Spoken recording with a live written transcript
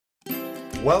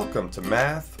Welcome to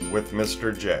Math with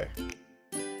Mr. J.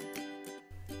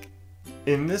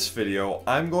 In this video,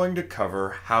 I'm going to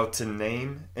cover how to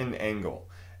name an angle,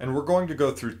 and we're going to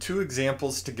go through two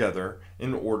examples together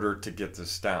in order to get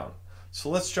this down.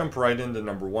 So let's jump right into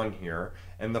number one here,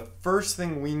 and the first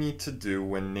thing we need to do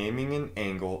when naming an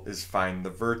angle is find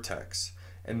the vertex.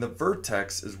 And the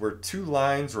vertex is where two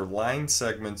lines or line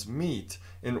segments meet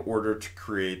in order to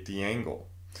create the angle.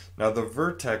 Now the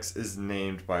vertex is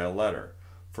named by a letter.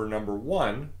 For number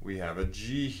one, we have a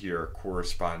G here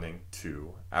corresponding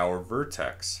to our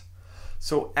vertex.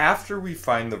 So after we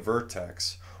find the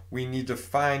vertex, we need to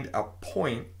find a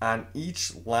point on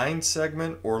each line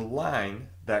segment or line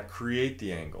that create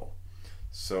the angle.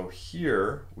 So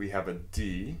here we have a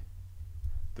D.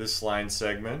 This line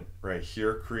segment right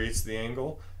here creates the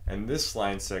angle, and this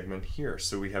line segment here.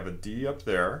 So we have a D up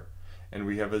there, and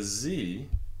we have a Z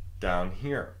down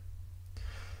here.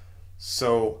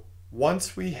 So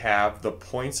once we have the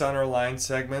points on our line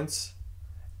segments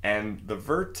and the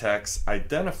vertex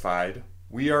identified,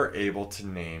 we are able to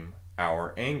name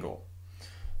our angle.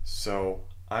 So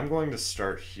I'm going to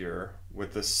start here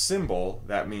with a symbol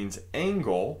that means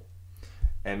angle,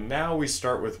 and now we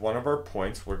start with one of our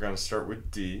points. We're going to start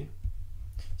with D.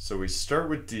 So we start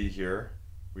with D here,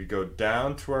 we go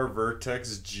down to our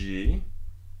vertex G,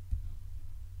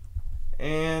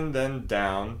 and then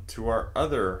down to our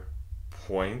other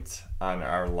point on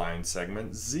our line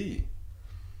segment Z.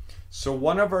 So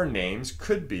one of our names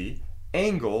could be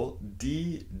angle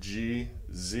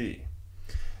DGZ.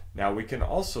 Now we can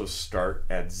also start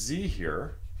at Z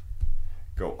here,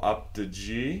 go up to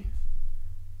G,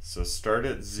 so start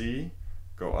at Z,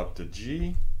 go up to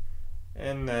G,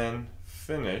 and then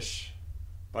finish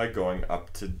by going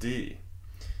up to D.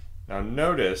 Now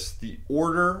notice the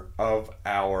order of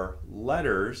our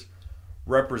letters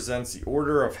represents the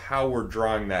order of how we're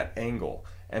drawing that angle,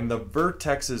 and the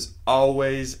vertex is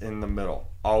always in the middle,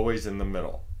 always in the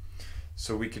middle.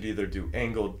 So we could either do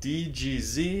angle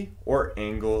DGZ or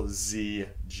angle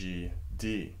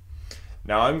ZGD.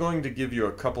 Now I'm going to give you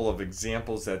a couple of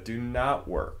examples that do not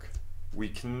work. We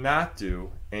cannot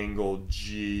do angle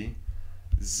GZD,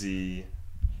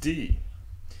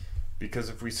 because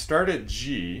if we start at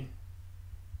G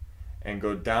and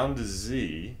go down to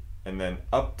Z and then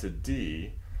up to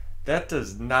D, that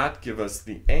does not give us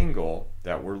the angle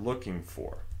that we're looking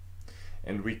for.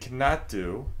 And we cannot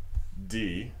do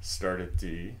D, start at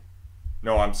D,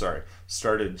 no, I'm sorry,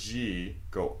 start at G,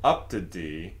 go up to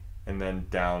D, and then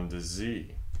down to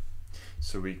Z.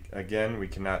 So we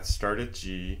cannot start at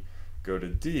G, go to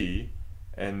D,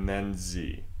 and then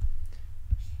Z.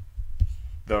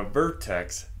 The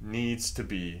vertex needs to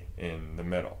be in the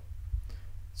middle.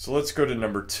 So let's go to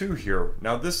number two here.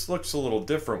 Now this looks a little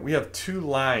different. We have two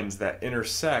lines that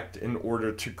intersect in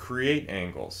order to create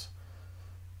angles.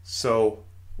 So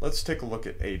let's take a look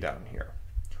at A down here.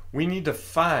 We need to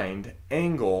find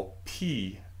angle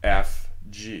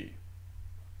PFG.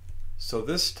 So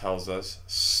this tells us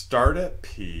start at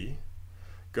P,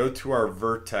 go to our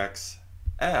vertex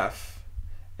F,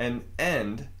 and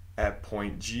end at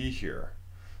point G here.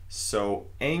 So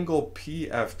angle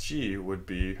PFG would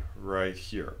be right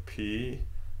here, PFG.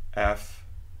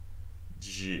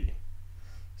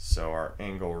 So our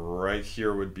angle right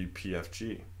here would be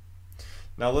PFG.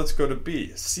 Now let's go to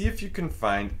B. See if you can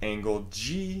find angle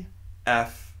GFA.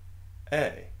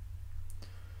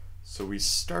 So we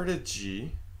start at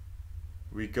G,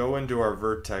 we go into our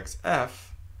vertex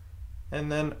F,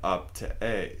 and then up to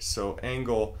A. So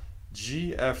angle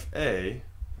GFA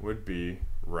would be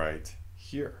right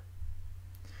here.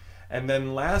 And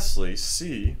then lastly,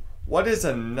 C, what is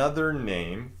another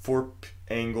name for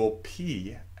angle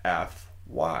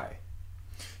PFY?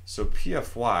 So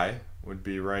PFY would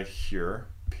be right here,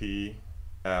 PFY.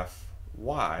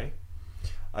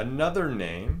 Another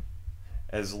name,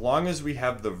 as long as we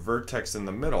have the vertex in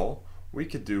the middle, we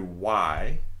could do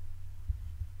YFP,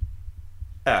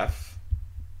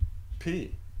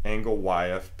 angle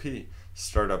YFP.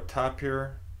 Start up top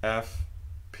here,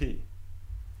 FP.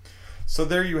 So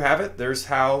there you have it. There's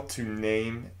how to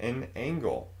name an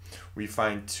angle. We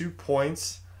find 2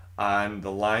 points on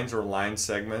the lines or line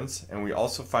segments, and we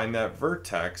also find that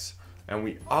vertex, and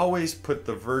we always put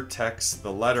the vertex, the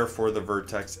letter for the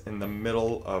vertex, in the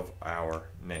middle of our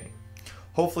name.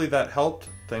 Hopefully that helped.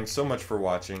 Thanks so much for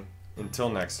watching. Until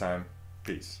next time,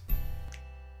 peace.